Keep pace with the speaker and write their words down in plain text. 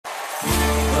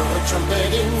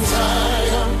trumpet in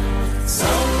Zion,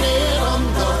 sounding on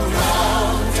the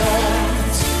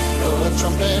mountains. Blow a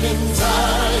trumpet in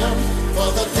Zion,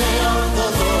 for the day of the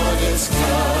Lord is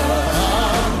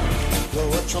come.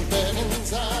 Blow a trumpet in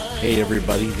Zion. Hey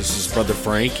everybody, this is Brother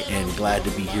Frank, and glad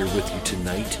to be here with you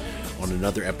tonight on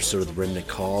another episode of the Remnant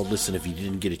Call. Listen, if you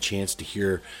didn't get a chance to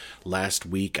hear last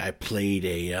week, I played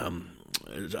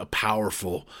a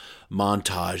powerful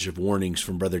montage of warnings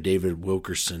from Brother David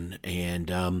Wilkerson,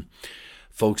 and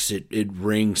folks, it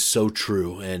rings so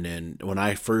true. And when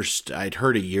I'd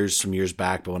heard it some years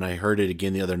back, but when I heard it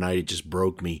again the other night, it just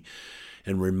broke me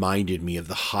and reminded me of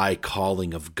the high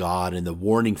calling of God and the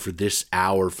warning for this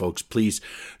hour. Folks, please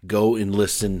go and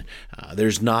listen.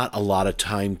 There's not a lot of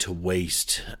time to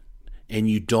waste, and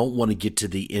you don't want to get to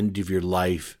the end of your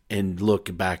life and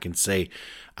look back and say,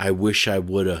 I wish I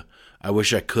woulda, I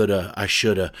wish I coulda, I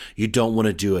shoulda. You don't want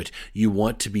to do it. You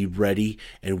want to be ready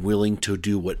and willing to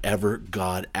do whatever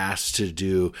God asks to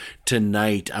do.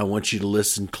 Tonight, I want you to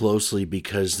listen closely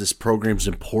because this program's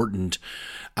important.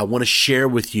 I want to share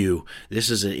with you,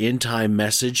 this is an end time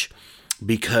message,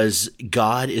 because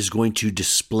God is going to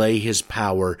display his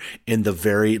power in the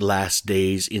very last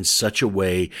days in such a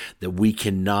way that we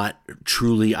cannot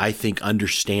truly, I think,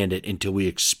 understand it until we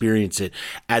experience it.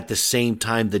 At the same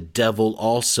time, the devil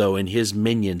also and his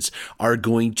minions are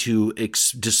going to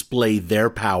display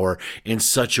their power in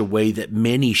such a way that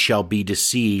many shall be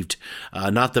deceived,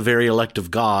 not the very elect of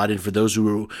God, and for those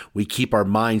who we keep our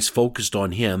minds focused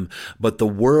on him, but the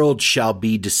world shall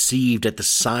be deceived at the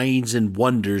signs and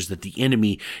wonders that the enemy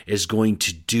is going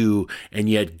to do, and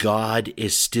yet God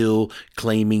is still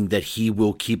claiming that he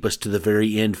will keep us to the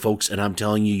very end, folks, and I'm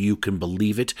telling you, you can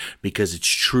believe it because it's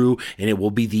true, and it will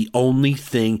be the only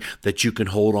thing that you can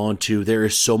hold on to. There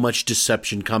is so much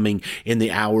deception coming in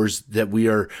the hours that we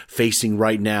are facing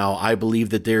right now. I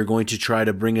believe that they're going to try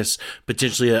to bring us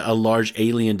potentially a large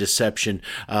alien deception.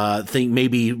 Think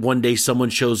maybe one day someone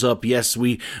shows up, yes,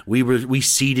 we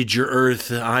seeded your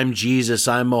earth, I'm Jesus,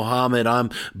 I'm Mohammed, I'm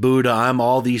Buddha, I'm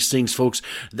all these things, folks.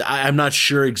 I'm not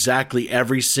sure exactly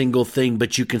every single thing,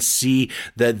 but you can see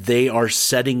that they are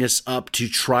setting us up to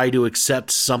try to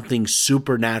accept something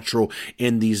supernatural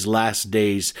in these last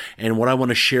days. And what I want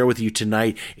to share with you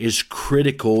tonight is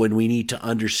critical, and we need to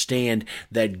understand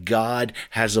that God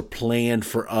has a plan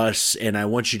for us, and I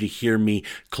want you to hear me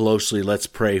closely. Let's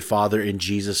pray. Father, in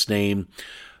Jesus' name,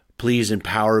 please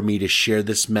empower me to share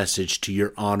this message to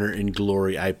your honor and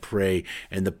glory, I pray,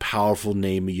 in the powerful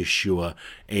name of Yeshua.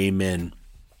 Amen.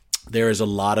 There is a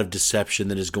lot of deception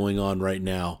that is going on right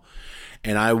now,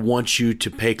 and I want you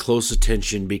to pay close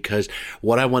attention because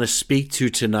what I want to speak to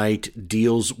tonight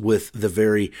deals with the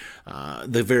very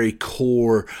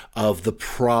core of the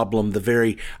problem,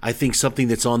 I think something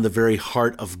that's on the very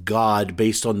heart of God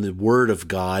based on the Word of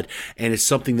God, and it's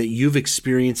something that you've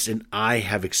experienced and I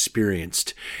have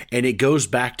experienced. And it goes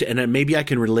back to, and maybe I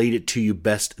can relate it to you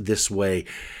best this way.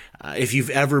 If you've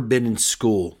ever been in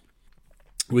school,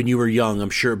 when you were young, I'm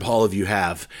sure all of you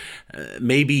have.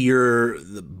 Maybe you're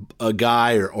a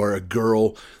guy or a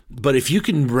girl, but if you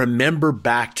can remember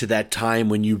back to that time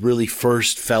when you really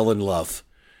first fell in love,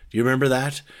 do you remember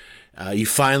that? You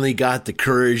finally got the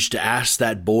courage to ask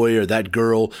that boy or that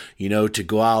girl, to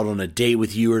go out on a date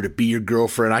with you or to be your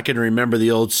girlfriend. I can remember the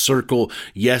old circle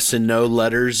yes and no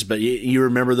letters, but you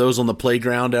remember those on the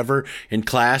playground ever in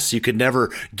class? You could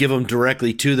never give them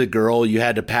directly to the girl. You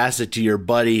had to pass it to your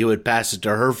buddy who would pass it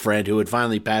to her friend who would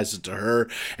finally pass it to her.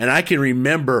 And I can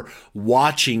remember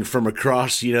watching from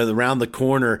across, around the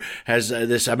corner I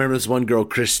remember this one girl,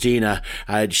 Christina,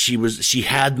 she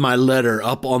had my letter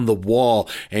up on the wall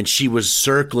and she was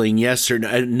circling yes or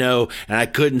no, and I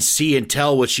couldn't see and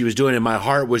tell what she was doing, and my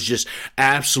heart was just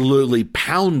absolutely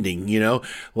pounding,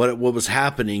 what was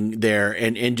happening there,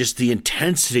 and just the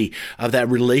intensity of that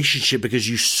relationship because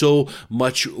you so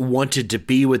much wanted to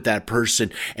be with that person.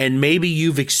 And maybe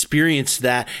you've experienced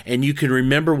that, and you can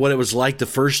remember what it was like the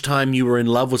first time you were in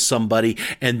love with somebody,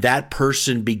 and that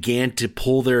person began to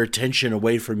pull their attention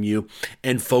away from you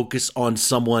and focus on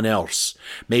someone else.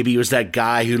 Maybe it was that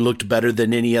guy who looked better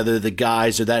than any other of the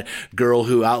guys, or that girl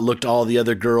who outlooked all the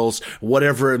other girls,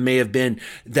 whatever it may have been.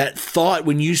 That thought,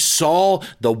 when you saw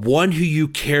the one who you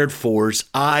cared for's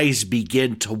eyes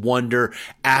begin to wander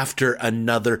after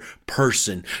another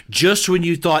person. Just when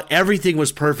you thought everything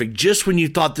was perfect, just when you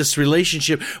thought this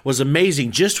relationship was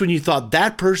amazing, just when you thought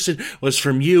that person was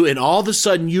from you, and all of a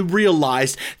sudden you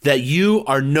realized that you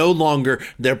are no longer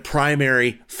their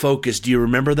primary focus. Do you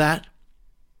remember that?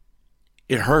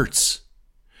 It hurts.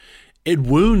 It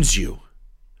wounds you.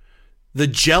 The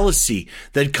jealousy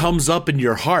that comes up in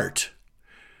your heart.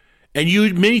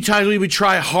 And many times we would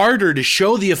try harder to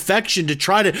show the affection, to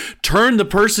try to turn the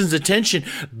person's attention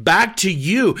back to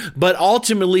you. But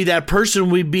ultimately that person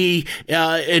would be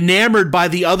enamored by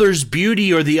the other's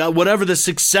beauty or the whatever the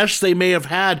success they may have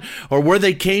had or where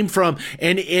they came from.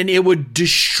 And it would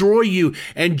destroy you,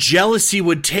 and jealousy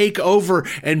would take over,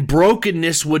 and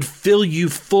brokenness would fill you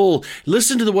full.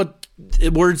 Listen to what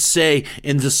words say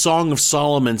in the Song of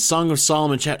Solomon,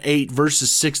 chapter 8,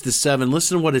 verses 6-7.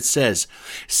 Listen to what it says.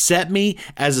 Set me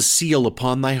as a seal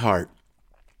upon thy heart,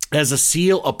 as a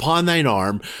seal upon thine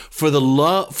arm, for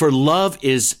love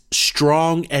is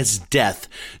strong as death.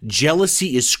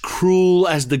 Jealousy is cruel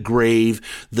as the grave.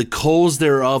 The coals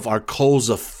thereof are coals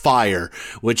of fire,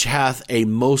 which hath a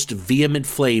most vehement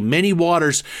flame. Many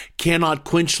waters cannot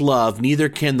quench love, neither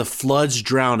can the floods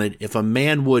drown it. If a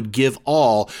man would give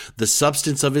all the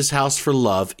substance of his house for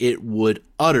love, it would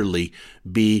utterly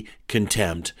be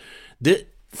contemned.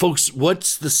 Folks,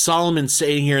 what's the Solomon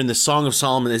saying here in the Song of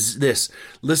Solomon is this.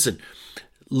 Listen,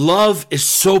 love is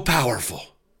so powerful.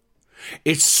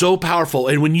 It's so powerful.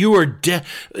 And when you are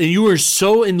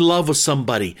so in love with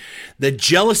somebody, the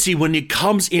jealousy, when it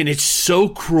comes in, it's so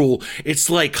cruel. It's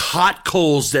like hot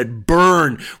coals that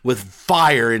burn with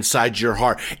fire inside your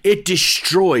heart. It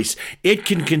destroys. It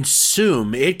can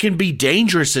consume. It can be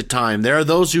dangerous at times. There are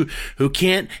those who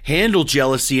can't handle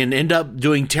jealousy and end up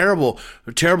doing terrible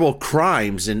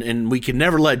crimes. And we can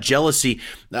never let jealousy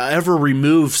ever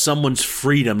remove someone's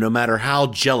freedom, no matter how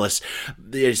jealous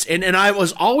it is. And I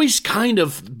was always kind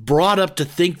of brought up to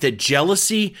think that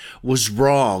jealousy was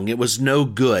wrong. It was no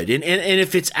good. And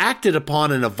if it's acted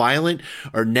upon in a violent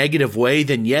or negative way,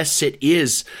 then yes, it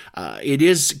is.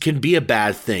 Can be a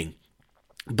bad thing.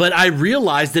 But I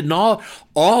realized that not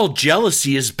all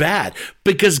jealousy is bad,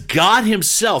 because God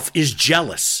himself is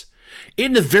jealous.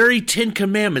 In the very 10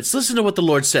 Commandments, listen to what the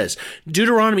Lord says.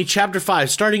 Deuteronomy chapter 5,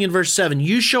 starting in verse 7,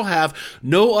 you shall have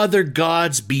no other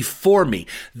gods before me.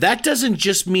 That doesn't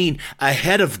just mean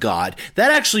ahead of God.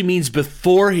 That actually means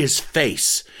before his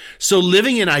face. So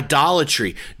living in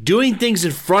idolatry, doing things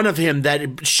in front of him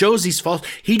that shows he's false,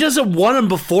 he doesn't want them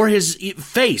before his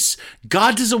face.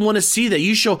 God doesn't want to see that.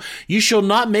 You shall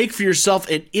not make for yourself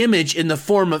an image in the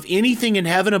form of anything in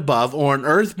heaven above, or on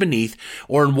earth beneath,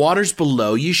 or in waters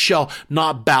below. You shall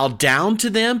not bow down to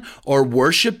them or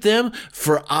worship them,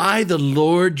 for I, the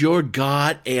Lord your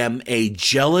God, am a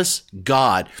jealous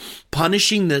God,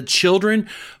 punishing the children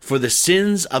for the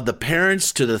sins of the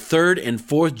parents to the third and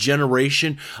fourth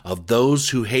generation of those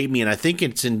who hate me. And I think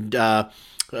it's in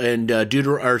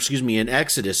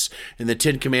Exodus, in the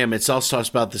 10 Commandments, it also talks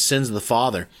about the sins of the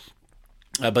father.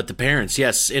 But the parents,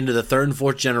 yes, into the third and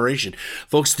fourth generation.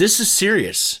 Folks, this is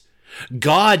serious.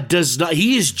 God does not,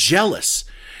 he is jealous.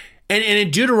 And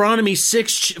in Deuteronomy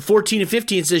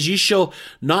 6:14-15, it says, you shall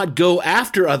not go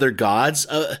after other gods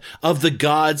of the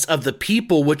gods of the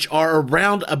people which are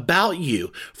around about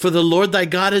you. For the Lord thy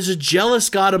God is a jealous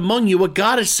God among you. What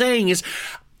God is saying is,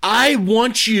 I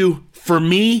want you for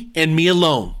me and me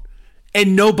alone,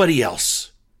 and nobody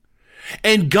else.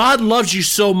 And God loves you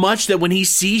so much that when he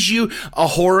sees you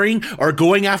whoring or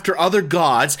going after other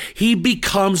gods, he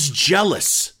becomes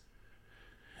jealous.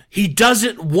 He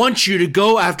doesn't want you to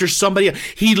go after somebody else.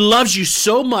 He loves you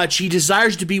so much. He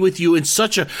desires to be with you in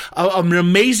such an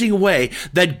amazing way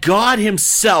that God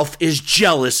himself is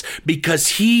jealous, because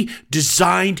he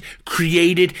designed,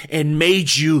 created, and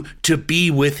made you to be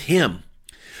with him.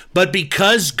 But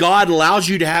because God allows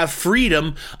you to have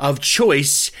freedom of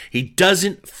choice, he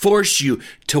doesn't force you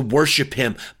to worship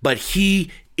him, but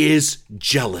he is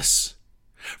jealous.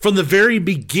 From the very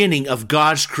beginning of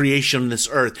God's creation on this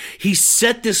earth, he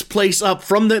set this place up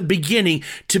from the beginning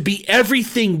to be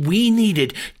everything we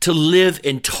needed to live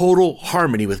in total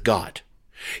harmony with God.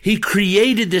 He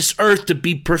created this earth to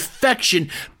be perfection,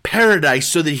 paradise,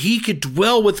 so that he could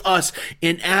dwell with us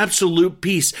in absolute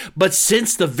peace. But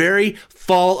since the very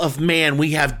fall of man,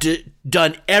 we have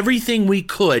done everything we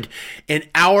could in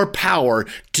our power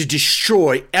to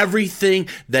destroy everything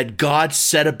that God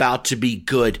set about to be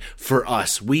good for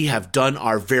us. We have done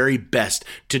our very best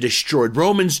to destroy.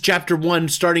 Romans chapter 1,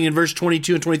 starting in verse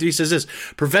 22 and 23 says this,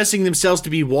 professing themselves to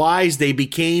be wise, they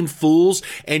became fools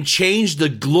and changed the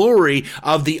glory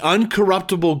of the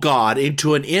uncorruptible God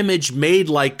into an image made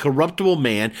like corruptible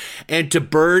man, and to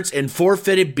birds and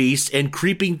four-footed beasts and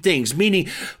creeping things. Meaning,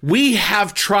 we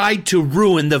have tried to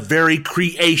ruin the very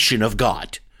creation of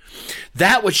God.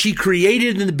 That which he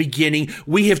created in the beginning,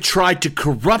 we have tried to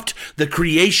corrupt the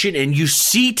creation, and you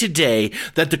see today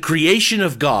that the creation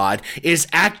of God is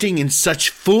acting in such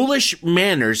foolish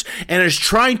manners and is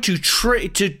trying to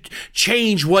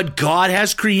change what God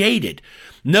has created.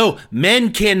 No,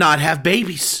 men cannot have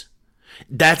babies.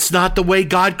 That's not the way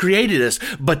God created us,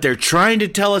 but they're trying to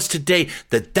tell us today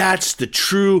that that's the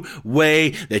true way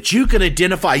that you can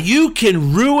identify. You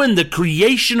can ruin the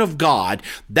creation of God.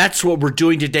 That's what we're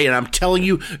doing today, and I'm telling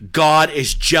you, God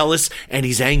is jealous and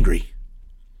he's angry.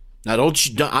 Now,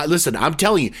 listen, I'm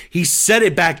telling you, he said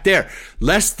it back there,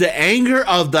 lest the anger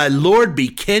of thy Lord be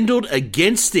kindled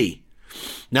against thee.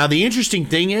 Now, the interesting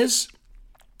thing is,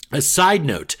 a side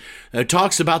note, it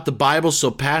talks about the Bible so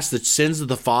past the sins of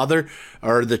the father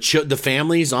or the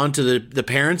families onto the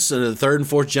parents and the third and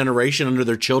fourth generation under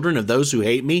their children of those who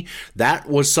hate me. That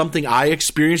was something I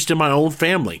experienced in my own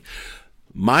family.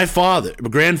 My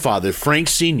grandfather, Frank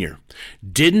Sr.,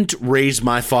 didn't raise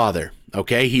my father.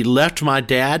 Okay, he left my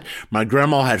dad. My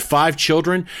grandma had 5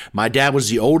 children. My dad was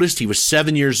the oldest. He was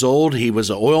 7 years old. He was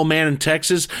an oil man in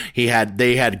Texas. They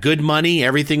had good money.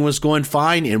 Everything was going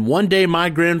fine. And one day my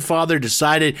grandfather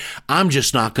decided, I'm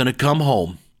just not going to come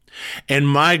home. And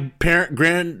my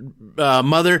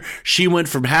grandmother, she went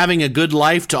from having a good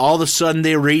life to all of a sudden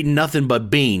they were eating nothing but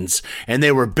beans. And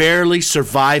they were barely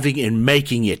surviving and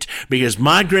making it. Because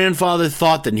my grandfather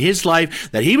thought that in his life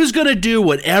that he was going to do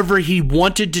whatever he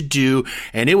wanted to do.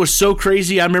 And it was so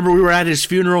crazy. I remember we were at his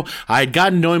funeral. I had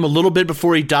gotten to know him a little bit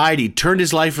before he died. He turned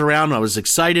his life around. I was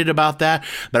excited about that.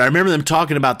 But I remember them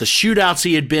talking about the shootouts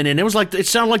he had been in. It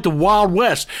sounded like the Wild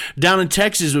West down in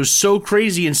Texas. It was so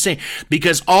crazy, insane.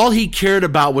 Because all he cared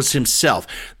about was himself.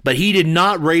 But he did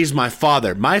not raise my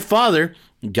father. My father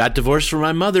got divorced from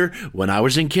my mother when I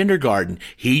was in kindergarten.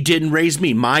 He didn't raise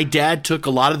me. My dad took a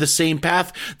lot of the same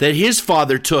path that his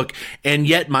father took, and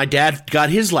yet my dad got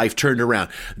his life turned around.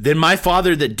 Then my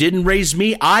father that didn't raise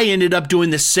me, I ended up doing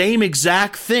the same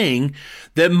exact thing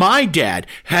that my dad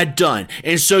had done.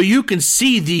 And so you can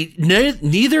see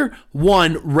neither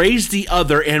one raised the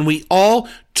other, and we all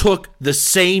took the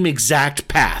same exact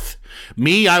path.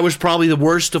 Me, I was probably the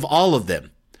worst of all of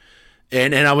them.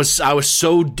 And I was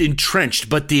so entrenched,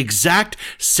 but the exact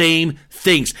same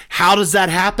things. How does that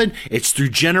happen? It's through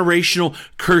generational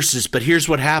curses. But here's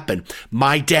what happened.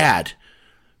 My dad,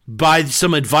 by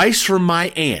some advice from my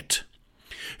aunt,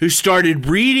 who started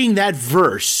reading that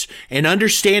verse and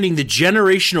understanding the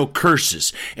generational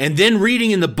curses, and then reading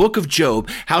in the book of Job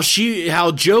how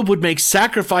Job would make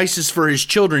sacrifices for his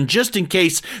children just in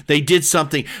case they did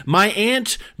something. My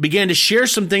aunt began to share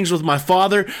some things with my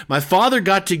father. My father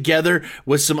got together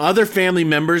with some other family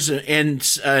members, and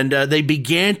they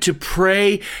began to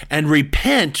pray and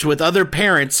repent with other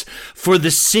parents for the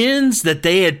sins that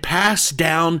they had passed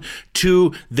down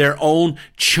to their own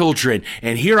children.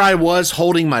 And here I was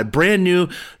holding my brand new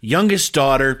youngest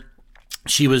daughter.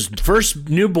 She was first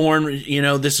newborn,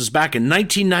 this was back in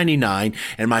 1999,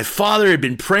 and my father had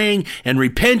been praying and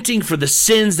repenting for the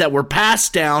sins that were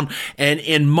passed down, and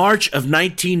in March of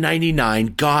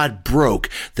 1999, God broke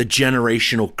the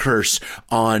generational curse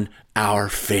on our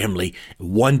family.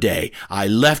 One day, I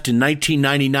left in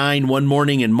 1999 one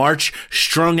morning in March,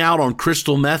 strung out on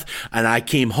crystal meth, and I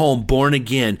came home born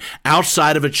again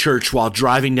outside of a church while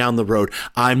driving down the road.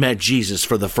 I met Jesus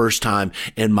for the first time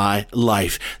in my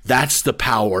life. That's the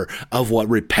power of what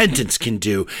repentance can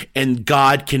do, and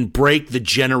God can break the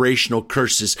generational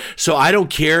curses. So I don't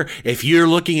care if you're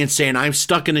looking and saying, I'm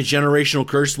stuck in a generational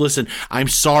curse. Listen, I'm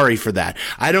sorry for that.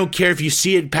 I don't care if you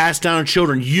see it passed down to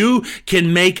children. You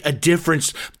can make a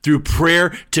difference through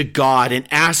prayer to God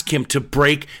and ask him to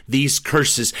break these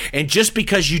curses. And just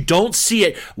because you don't see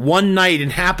it one night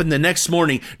and happen the next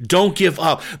morning, don't give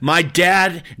up. My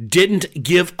dad didn't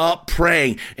give up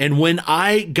praying. And when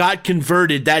I got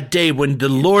converted that day, when the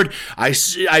Lord,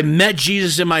 I met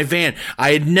Jesus in my van,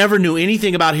 I had never knew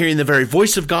anything about hearing the very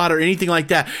voice of God or anything like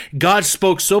that. God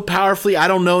spoke so powerfully. I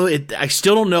don't know. I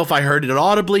still don't know if I heard it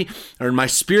audibly or in my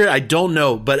spirit. I don't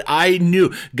know. But I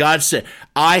knew God said,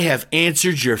 I have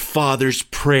answered your father's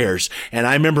prayers. And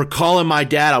I remember calling my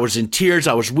dad. I was in tears.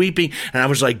 I was weeping. And I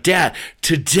was like, Dad,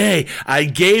 today I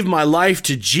gave my life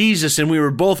to Jesus. And we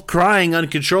were both crying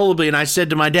uncontrollably. And I said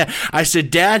to my dad,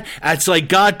 Dad, it's like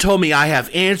God told me I have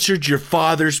answered your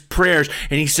father's prayers.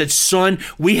 And he said, son,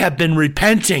 we have been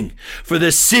repenting for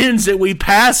the sins that we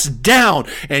passed down.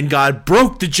 And God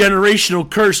broke the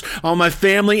generational curse on my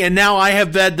family. And now I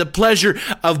have had the pleasure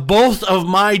of both of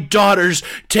my daughters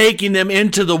taking them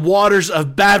into the waters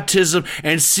of baptism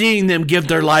and seeing them give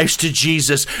their lives to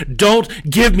Jesus. Don't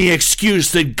give me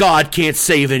excuse that God can't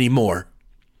save anymore.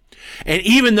 And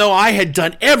even though I had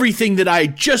done everything that I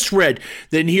had just read,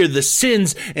 then here the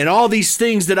sins and all these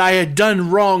things that I had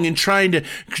done wrong in trying to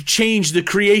change the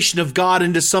creation of God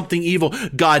into something evil,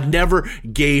 God never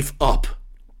gave up.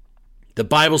 The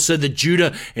Bible said that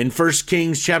Judah in 1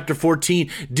 Kings chapter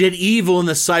 14 did evil in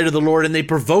the sight of the Lord, and they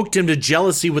provoked him to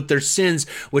jealousy with their sins,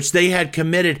 which they had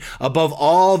committed above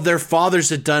all their fathers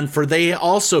had done. For they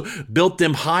also built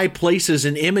them high places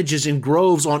and images and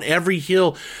groves on every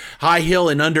hill, high hill,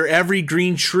 and under every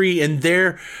green tree. And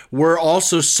there were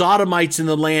also Sodomites in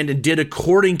the land, and did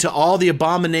according to all the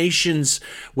abominations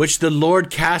which the Lord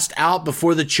cast out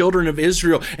before the children of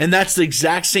Israel. And that's the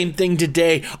exact same thing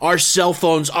today. Our cell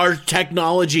phones, our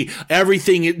technology,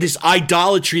 everything, this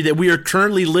idolatry that we are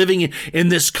currently living in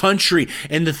this country,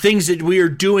 and the things that we are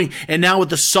doing, and now with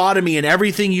the sodomy and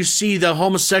everything you see, the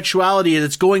homosexuality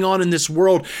that's going on in this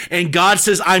world. And God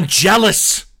says, I'm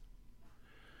jealous.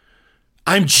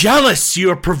 I'm jealous.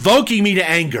 You are provoking me to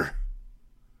anger.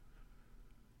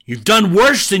 You've done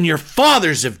worse than your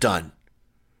fathers have done.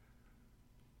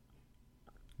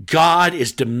 God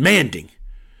is demanding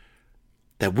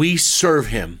that we serve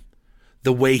him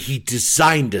the way he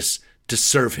designed us to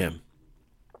serve him.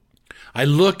 I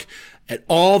look at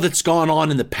all that's gone on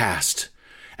in the past,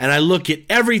 and I look at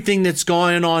everything that's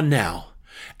going on now,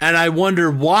 and I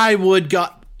wonder, why would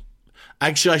God...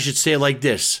 Actually, I should say it like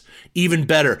this, even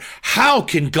better. How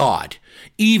can God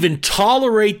even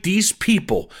tolerate these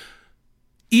people,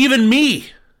 even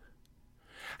me?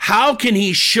 How can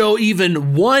he show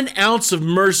even 1 ounce of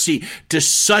mercy to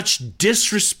such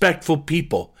disrespectful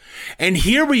people? And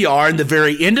here we are in the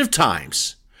very end of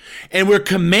times, and we're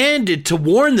commanded to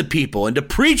warn the people and to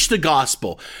preach the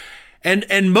gospel.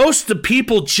 And most of the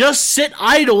people just sit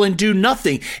idle and do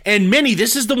nothing. And many,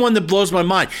 this is the one that blows my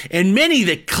mind, and many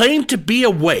that claim to be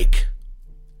awake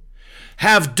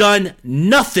have done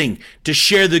nothing to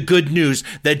share the good news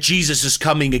that Jesus is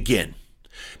coming again.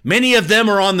 Many of them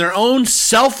are on their own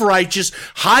self-righteous,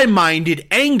 high-minded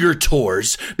anger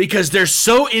tours because they're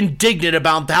so indignant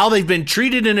about how they've been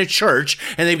treated in a church,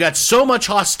 and they've got so much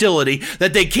hostility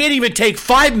that they can't even take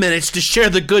 5 minutes to share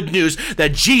the good news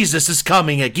that Jesus is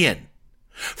coming again.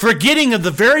 Forgetting of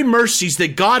the very mercies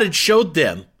that God had showed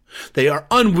them, they are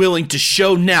unwilling to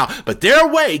show now, but they're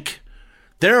awake.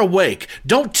 They're awake.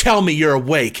 Don't tell me you're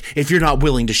awake if you're not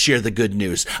willing to share the good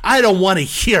news. I don't want to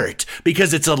hear it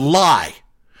because it's a lie.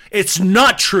 It's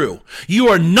not true. You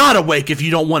are not awake if you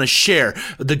don't want to share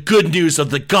the good news of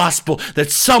the gospel,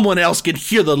 that someone else can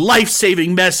hear the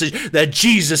life-saving message that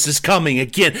Jesus is coming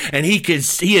again, and he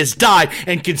has died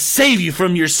and can save you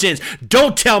from your sins.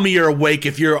 Don't tell me you're awake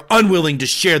if you're unwilling to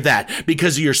share that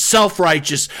because of your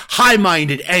self-righteous,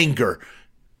 high-minded anger.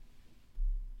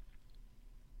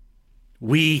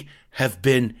 We have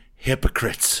been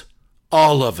hypocrites,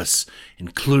 all of us,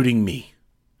 including me.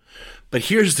 But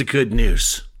here's the good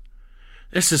news.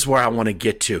 This is where I want to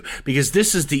get to, because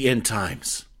this is the end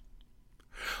times.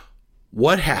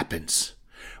 What happens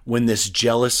when this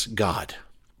jealous God,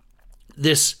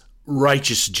 this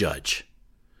righteous judge,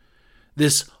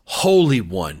 this holy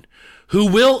one, who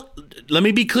will, let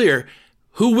me be clear,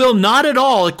 who will not at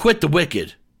all acquit the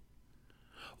wicked,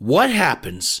 what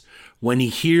happens when he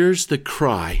hears the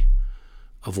cry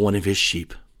of one of his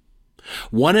sheep,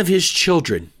 one of his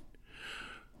children,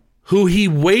 who he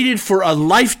waited for a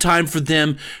lifetime for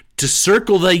them to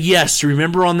circle the yes?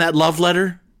 Remember on that love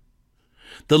letter?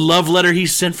 The love letter he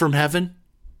sent from heaven?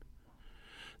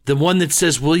 The one that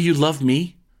says, will you love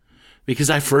me because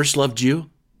I first loved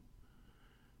you?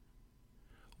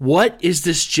 What is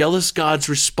this jealous God's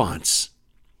response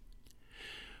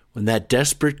when that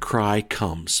desperate cry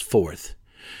comes forth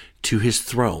to his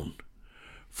throne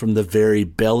from the very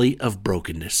belly of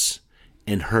brokenness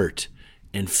and hurt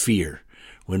and fear,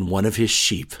 when one of his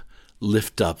sheep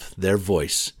lift up their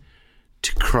voice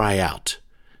to cry out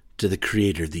to the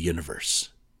creator of the universe?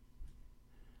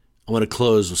 I want to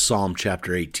close with Psalm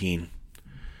chapter 18.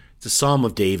 It's a psalm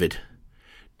of David.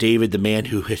 David, the man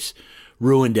who has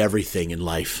ruined everything in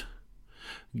life.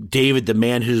 David, the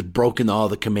man who's broken all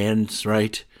the commands,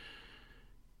 right?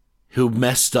 Who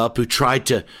messed up, who tried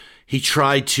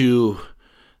to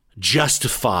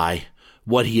justify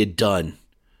what he had done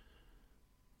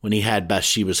when he had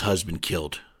Bathsheba's husband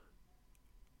killed.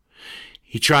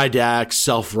 He tried to act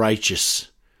self-righteous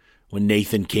when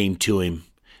Nathan came to him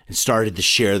and started to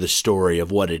share the story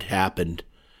of what had happened,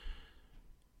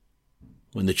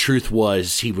 when the truth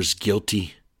was he was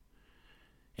guilty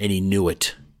and he knew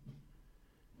it.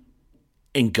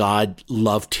 And God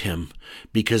loved him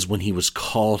because when he was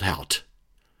called out,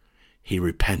 he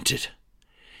repented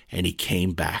and he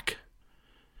came back,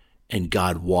 and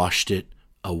God washed it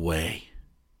away.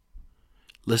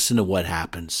 Listen to what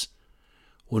happens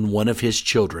when one of his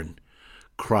children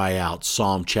cry out.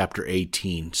 Psalm chapter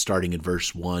 18, starting in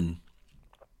verse 1.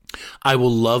 I will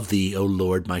love thee, O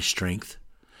Lord, my strength.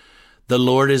 The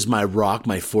Lord is my rock,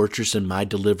 my fortress, and my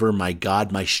deliverer, my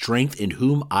God, my strength, in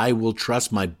whom I will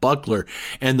trust, my buckler,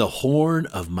 and the horn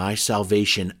of my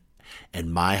salvation,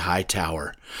 and my high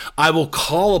tower. I will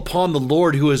call upon the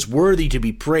Lord, who is worthy to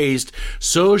be praised.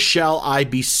 So shall I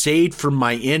be saved from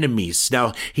my enemies.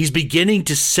 Now, he's beginning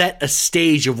to set a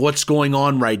stage of what's going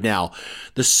on right now.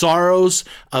 The sorrows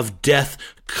of death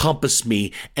compassed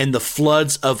me, and the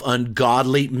floods of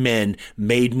ungodly men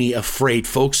made me afraid.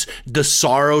 Folks, the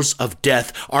sorrows of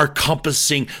death are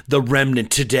compassing the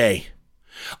remnant today.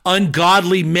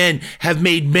 Ungodly men have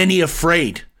made many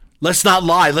afraid. Let's not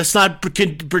lie. Let's not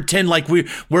pretend like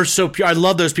we're so pure. I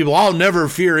love those people. I'll never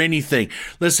fear anything.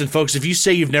 Listen, folks, if you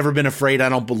say you've never been afraid, I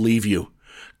don't believe you.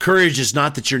 Courage is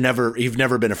not that you've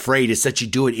never been afraid. It's that you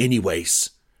do it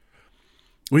anyways.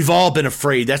 We've all been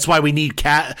afraid. That's why we need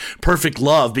perfect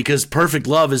love, because perfect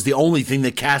love is the only thing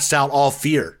that casts out all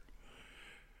fear.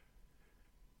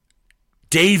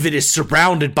 David is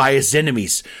surrounded by his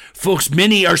enemies. Folks,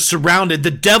 many are surrounded.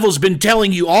 The devil's been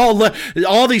telling you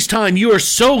all these time, you are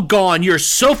so gone. You're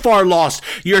so far lost.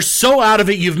 You're so out of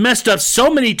it. You've messed up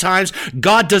so many times.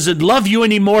 God doesn't love you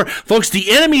anymore. Folks,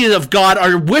 the enemies of God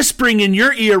are whispering in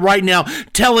your ear right now,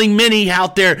 telling many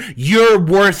out there, you're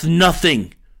worth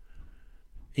nothing.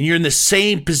 And you're in the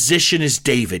same position as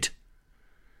David.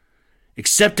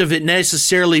 Except of it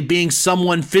necessarily being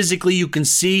someone physically you can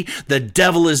see, the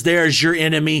devil is there as your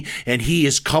enemy, and he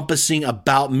is compassing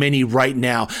about many right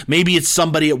now. Maybe it's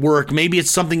somebody at work. Maybe it's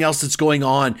something else that's going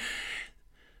on.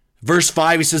 Verse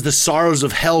 5, he says, the sorrows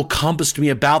of hell compassed me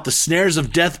about. The snares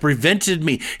of death prevented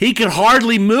me. He could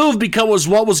hardly move because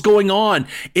of what was going on.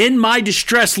 In my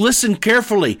distress, listen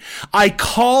carefully. I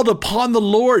called upon the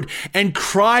Lord and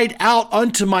cried out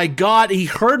unto my God. He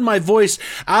heard my voice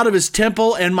out of his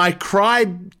temple, and my cry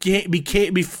came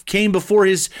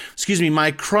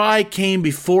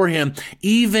before him,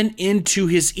 even into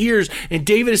his ears. And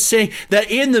David is saying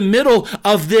that in the middle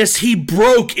of this, he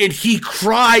broke and he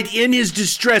cried in his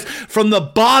distress. From the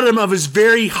bottom of his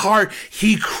very heart,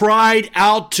 he cried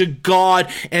out to God.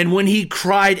 And when he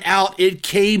cried out, it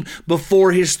came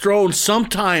before his throne.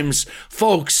 Sometimes,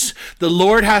 folks, the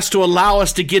Lord has to allow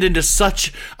us to get into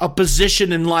such a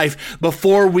position in life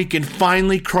before we can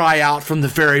finally cry out from the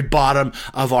very bottom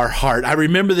of our heart. I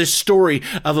remember this story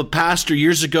of a pastor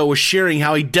years ago was sharing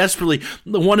how he desperately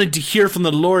wanted to hear from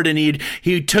the Lord, and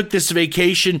he took this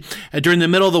vacation during the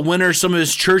middle of the winter. Some of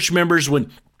his church members would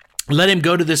let him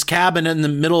go to this cabin in the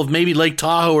middle of maybe Lake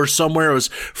Tahoe or somewhere. It was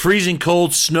freezing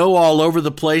cold, snow all over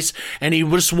the place, and he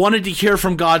just wanted to hear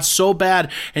from God so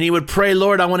bad, and he would pray,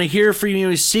 Lord, I want to hear from you. He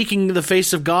was seeking the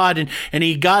face of God, and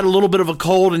he got a little bit of a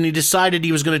cold, and he decided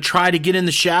he was going to try to get in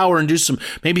the shower and do some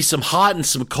hot and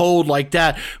some cold like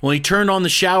that. Well, he turned on the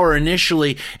shower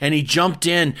initially, and he jumped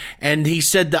in, and he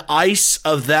said the ice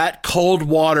of that cold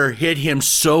water hit him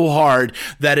so hard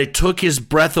that it took his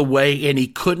breath away, and he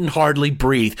couldn't hardly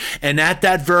breathe. And at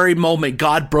that very moment,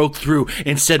 God broke through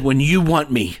and said, when you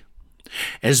want me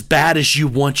as bad as you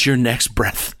want your next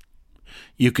breath,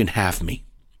 you can have me.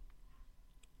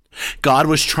 God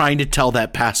was trying to tell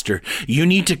that pastor, you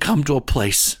need to come to a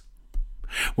place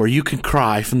where you can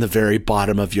cry from the very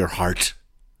bottom of your heart.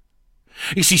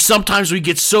 You see, sometimes we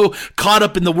get so caught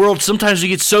up in the world. Sometimes we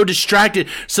get so distracted.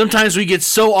 Sometimes we get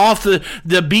so off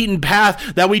the beaten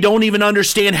path that we don't even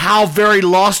understand how very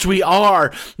lost we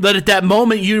are. But at that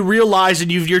moment, you realize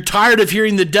and you're tired of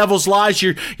hearing the devil's lies.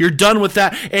 You're done with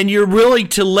that. And you're willing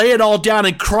to lay it all down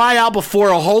and cry out before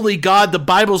a holy God. The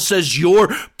Bible says your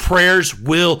prayers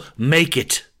will make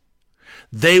it.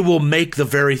 They will make the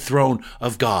very throne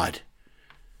of God.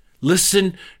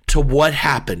 Listen to what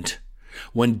happened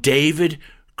when David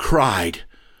cried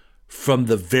from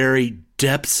the very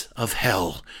depths of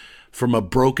hell, from a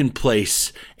broken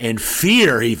place, and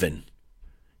fear even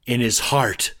in his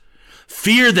heart,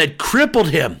 fear that crippled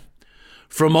him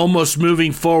from almost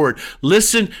moving forward.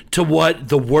 Listen to what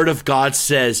the Word of God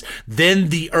says. Then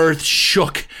the earth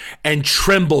shook and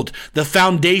trembled. The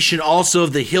foundation also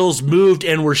of the hills moved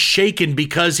and were shaken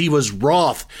because he was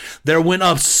wroth. There went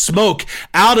up smoke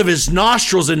out of his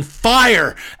nostrils, and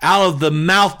fire out of the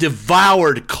mouth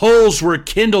devoured. Coals were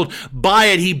kindled by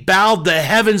it. He bowed the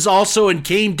heavens also and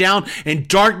came down, and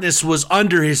darkness was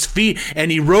under his feet. And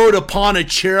he rode upon a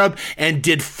cherub and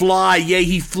did fly. Yea,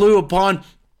 he flew upon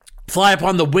fly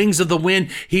upon the wings of the wind.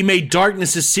 He made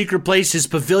darkness his secret place. His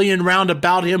pavilion round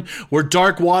about him were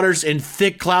dark waters and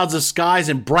thick clouds of skies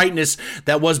and brightness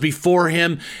that was before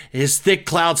him. His thick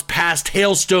clouds passed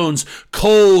hailstones,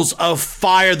 coals of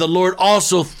fire. The Lord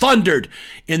also thundered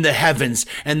in the heavens,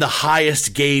 and the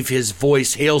highest gave his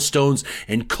voice, hailstones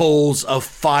and coals of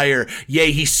fire.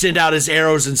 Yea, he sent out his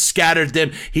arrows and scattered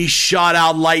them. He shot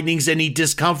out lightnings and he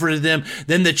discomforted them.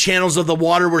 Then the channels of the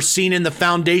water were seen, and the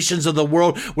foundations of the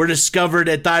world were discovered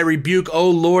at thy rebuke, O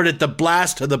Lord, at the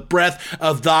blast of the breath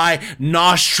of thy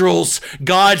nostrils.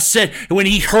 God said, when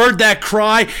he heard that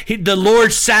cry, the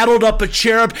Lord saddled up a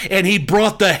cherub and he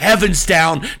brought the heavens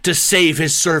down to save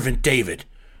his servant David.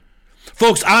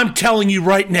 Folks, I'm telling you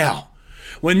right now,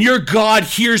 when your God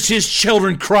hears his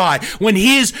children cry, when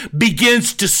his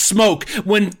begins to smoke,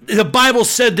 when the Bible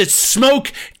said that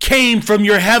smoke came from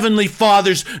your heavenly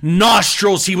Father's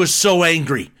nostrils, he was so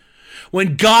angry.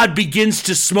 When God begins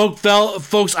to smoke,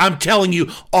 folks, I'm telling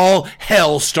you, all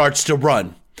hell starts to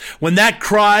run. When that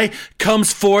cry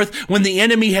comes forth, when the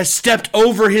enemy has stepped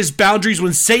over his boundaries,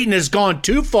 when Satan has gone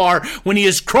too far, when he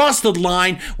has crossed the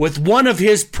line with one of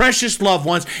his precious loved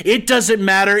ones, it doesn't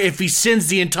matter if he sends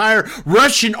the entire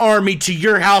Russian army to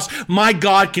your house. My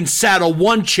God can saddle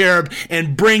one cherub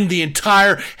and bring the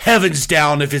entire heavens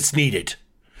down if it's needed.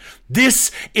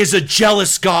 This is a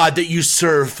jealous God that you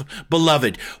serve,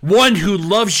 beloved. One who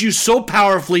loves you so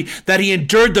powerfully that he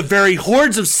endured the very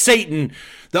hordes of Satan,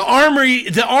 the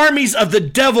armies of the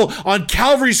devil on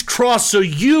Calvary's cross, so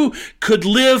you could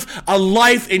live a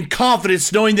life in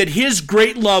confidence, knowing that his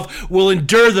great love will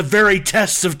endure the very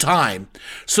tests of time.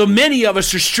 So many of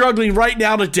us are struggling right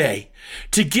now today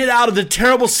to get out of the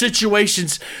terrible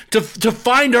situations, to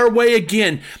find our way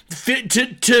again,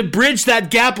 to bridge that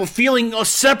gap of feeling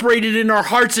separated in our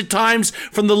hearts at times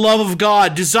from the love of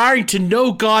God, desiring to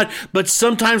know God, but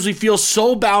sometimes we feel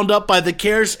so bound up by the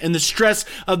cares and the stress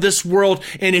of this world.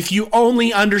 And if you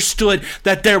only understood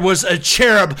that there was a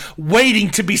cherub waiting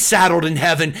to be saddled in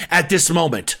heaven at this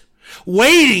moment,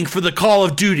 waiting for the call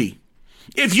of duty.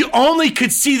 If you only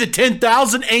could see the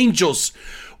 10,000 angels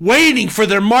waiting for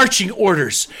their marching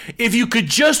orders. If you could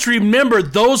just remember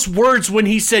those words when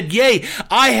he said, yea,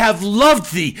 I have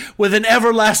loved thee with an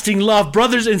everlasting love.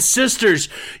 Brothers and sisters,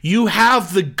 you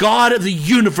have the God of the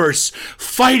universe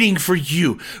fighting for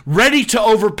you, ready to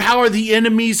overpower the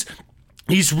enemies.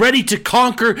 He's ready to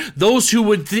conquer those who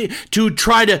would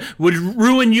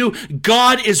ruin you.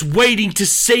 God is waiting to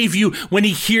save you when he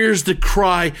hears the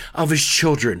cry of his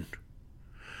children.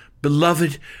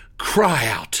 Beloved, cry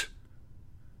out.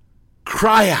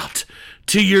 Cry out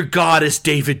to your God as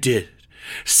David did.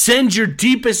 Send your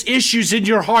deepest issues in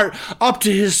your heart up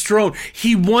to his throne.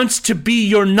 He wants to be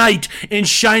your knight in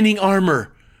shining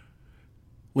armor.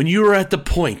 When you are at the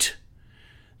point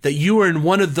that you are in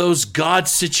one of those God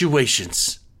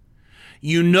situations,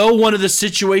 you know one of the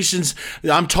situations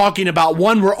that I'm talking about,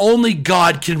 one where only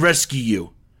God can rescue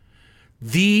you.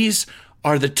 These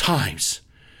are the times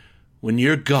when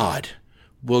your God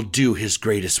will do his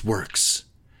greatest works.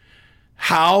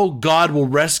 How God will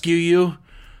rescue you,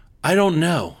 I don't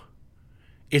know.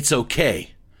 It's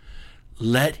okay.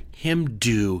 Let him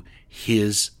do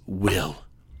his will.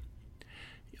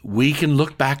 We can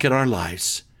look back at our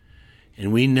lives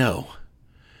and we know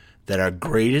that our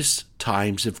greatest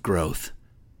times of growth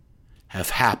have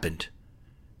happened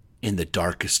in the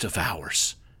darkest of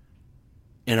hours,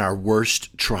 in our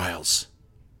worst trials.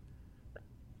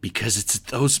 Because it's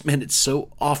those minutes,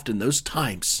 so often, those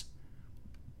times,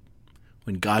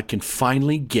 when God can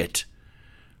finally get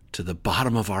to the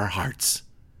bottom of our hearts.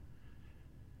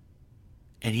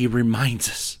 And he reminds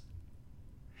us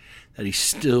that he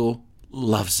still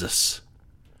loves us.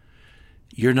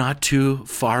 You're not too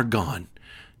far gone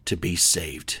to be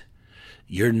saved.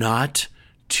 You're not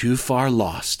too far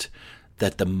lost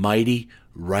that the mighty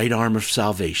right arm of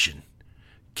salvation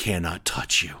cannot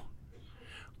touch you.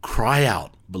 Cry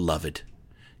out, beloved.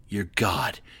 Your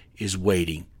God is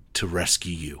waiting to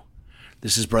rescue you.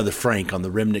 This is Brother Frank on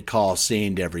the Remnant Call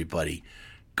saying to everybody,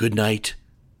 good night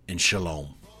and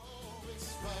shalom.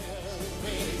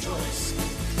 Rejoice,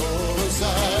 O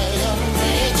Zion,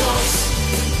 rejoice,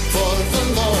 for the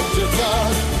Lord your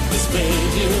God has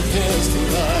made you his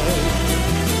delight,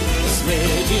 has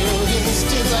made you his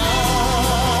delight.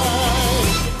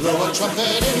 Blow a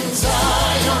trumpet in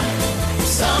Zion,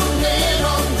 sound it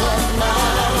on the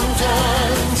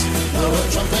mountains. Blow a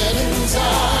trumpet in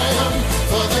Zion,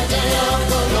 for the day of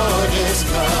the Lord is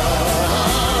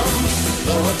come.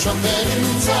 Blow a trumpet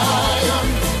in Zion,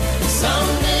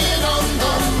 sound